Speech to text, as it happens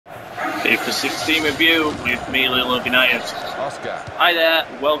FIFA 16 review with me, Love United. Oscar. Hi there,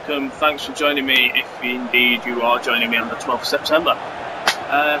 welcome, thanks for joining me, if indeed you are joining me on the 12th of September.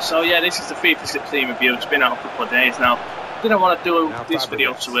 So yeah, this is the FIFA 16 review. It's been out a couple of days now. Didn't want to do this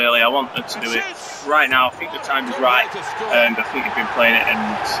video too early. I wanted to do it right now. I think the time is right, and I think you've been playing it, and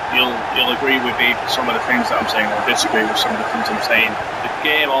you'll agree with me for some of the things that I'm saying, or disagree with some of the things I'm saying. The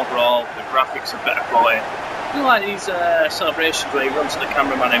game overall, the graphics are better quality. I do like these celebrations where you run to the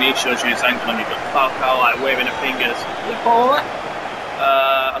cameraman and he shows you his ankle and you've got Falcao like waving the fingers.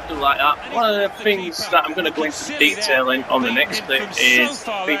 I do like that. One of the things that I'm going to go into detailing on the next clip is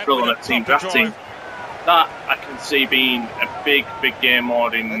FIFA Ultimate Team Draft Team. That I can see being a big game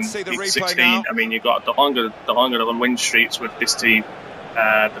mode in FIFA 16. I mean, you've got the longer the win streaks with this team,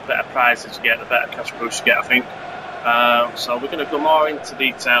 the better prizes you get, the better cash boost you get, I think. So we're going to go more into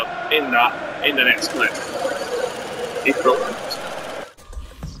detail in that in the next clip.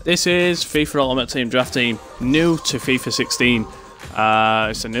 This is FIFA Ultimate Team Draft Team, new to FIFA 16.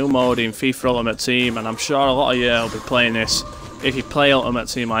 It's a new mode in FIFA Ultimate Team, and I'm sure a lot of you will be playing this. If you play Ultimate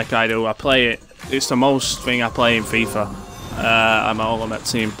Team like I do, I play it. It's the most thing I play in FIFA. I'm an Ultimate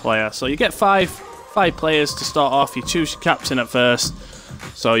Team player. So you get five players to start off. You choose your captain at first.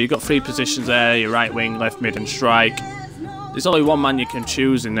 So you've got 3 positions there, your right wing, left mid and strike. There's only one man you can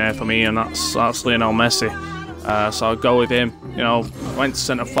choose in there for me, and that's Lionel Messi. So I'll go with him. You know, went to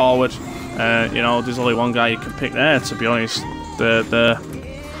centre forward. You know, there's only one guy you can pick there, to be honest. The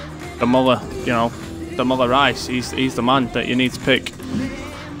Muller, you know, the Muller Rice. He's the man that you need to pick.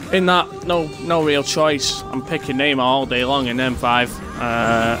 In that, no real choice. I'm picking Neymar all day long in M5.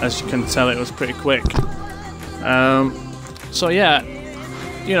 As you can tell, it was pretty quick. So yeah,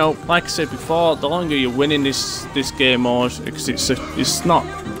 you know, like I said before, the longer you're winning this game mode, because it's not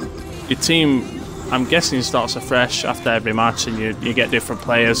your team. I'm guessing starts afresh after every match, and you get different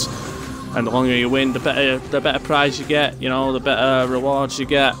players. And the longer you win, the better prize you get. You know, the better rewards you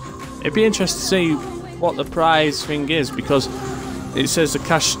get. It'd be interesting to see what the prize thing is, because it says the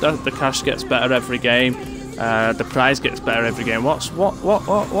cash gets better every game. The prize gets better every game. What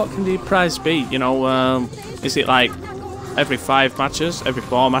can the prize be? You know, is it like every 5 matches, every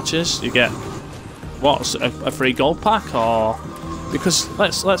 4 matches, you get what's a free gold pack? Or because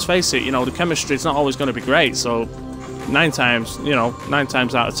let's face it, you know, the chemistry is not always going to be great. So 9 times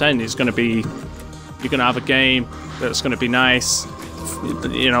out of 10, it's going to be, you're going to have a game that's going to be nice.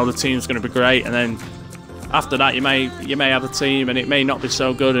 You know, the team's going to be great, and then after that you may have a team and it may not be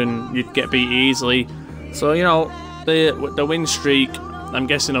so good and you'd get beat easily. So, you know, the win streak, I'm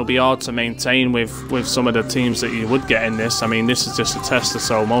guessing it'll be hard to maintain with some of the teams that you would get in this. I mean, this is just a tester,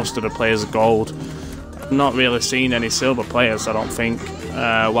 so most of the players are gold. I've not really seen any silver players, I don't think,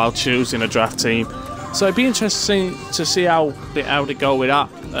 while choosing a draft team. So it'd be interesting to see how they go with that.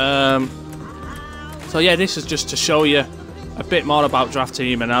 So yeah, this is just to show you a bit more about draft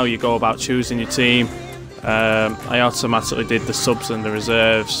team and how you go about choosing your team. I automatically did the subs and the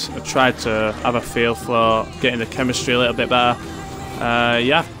reserves. I tried to have a feel for getting the chemistry a little bit better.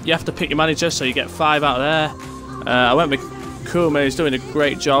 You have to pick your manager, so you get 5 out of there. I went with Kuma. He's doing a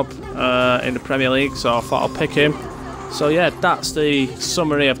great job in the Premier League, so I thought I'll pick him. So yeah, that's the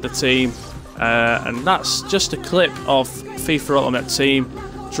summary of the team, and that's just a clip of FIFA Ultimate Team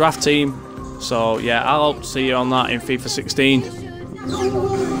Draft Team. So yeah, I'll see you on that in FIFA 16.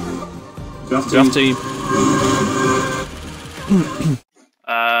 Draft team.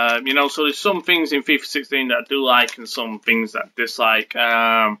 You know, so there's some things in FIFA 16 that I do like and some things that I dislike.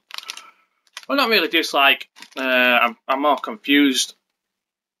 Well, not really dislike. I'm more confused.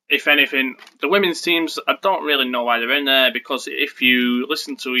 If anything, the women's teams, I don't really know why they're in there, because if you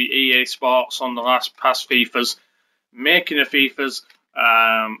listen to EA Sports on the past FIFAs, making the FIFAs,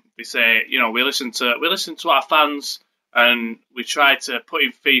 they say, you know, we listen to our fans and we try to put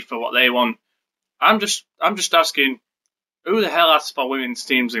in FIFA what they want. I'm just asking, who the hell asks for women's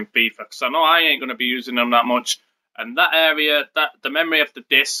teams in FIFA? Because I know I ain't going to be using them that much. And that area, the memory of the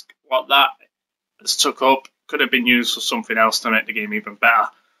disc, what that has took up, could have been used for something else to make the game even better.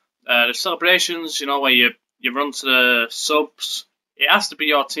 The celebrations, you know, where you run to the subs, it has to be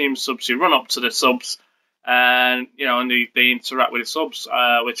your team subs. You run up to the subs, and you know, and they interact with the subs,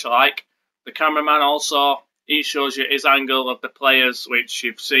 which I like. The cameraman also, he shows you his angle of the players, which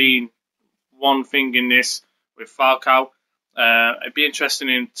you've seen one thing in this with Falcao. It'd be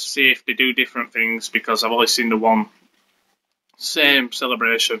interesting to see if they do different things, because I've only seen the one same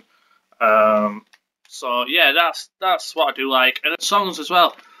celebration. So yeah, that's what I do like, and the songs as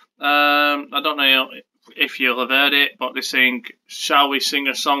well. I don't know if you'll have heard it, but they sing "Shall We Sing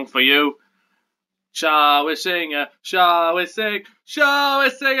a Song for You." Shall we sing a, shall we sing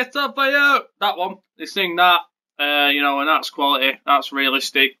a song for you? That one, they sing that, you know, and that's quality, that's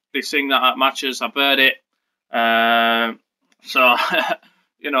realistic. They sing that at matches, I've heard it. So,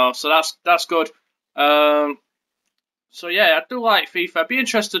 you know, so that's good. So yeah, I do like FIFA. I'd be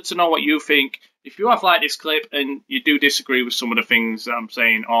interested to know what you think. If you have liked this clip and you do disagree with some of the things that I'm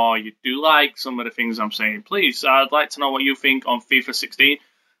saying, or you do like some of the things I'm saying, please, I'd like to know what you think on FIFA 16.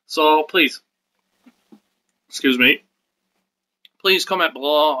 So please, excuse me, please comment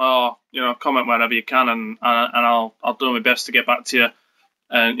below, or you know, comment wherever you can, and I'll do my best to get back to you,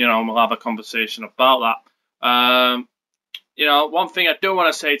 and you know, we'll have a conversation about that. You know, one thing I do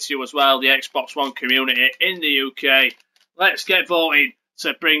want to say to you as well, the Xbox One community in the UK, let's get voting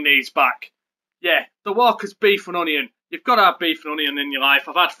to bring these back. Yeah, the Walker's beef and onion. You've got to have beef and onion in your life.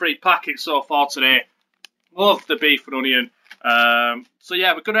 I've had 3 packets so far today. Love the beef and onion. So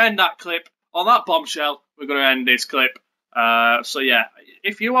yeah, we're going to end that clip on that bombshell. We're going to end this clip. So yeah,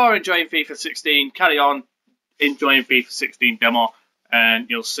 if you are enjoying FIFA 16, carry on enjoying FIFA 16 demo, and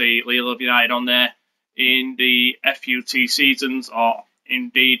you'll see Leo Love United on there in the FUT seasons or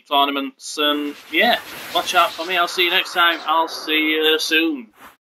indeed tournaments. And yeah, watch out for me. I'll see you next time. I'll see you soon.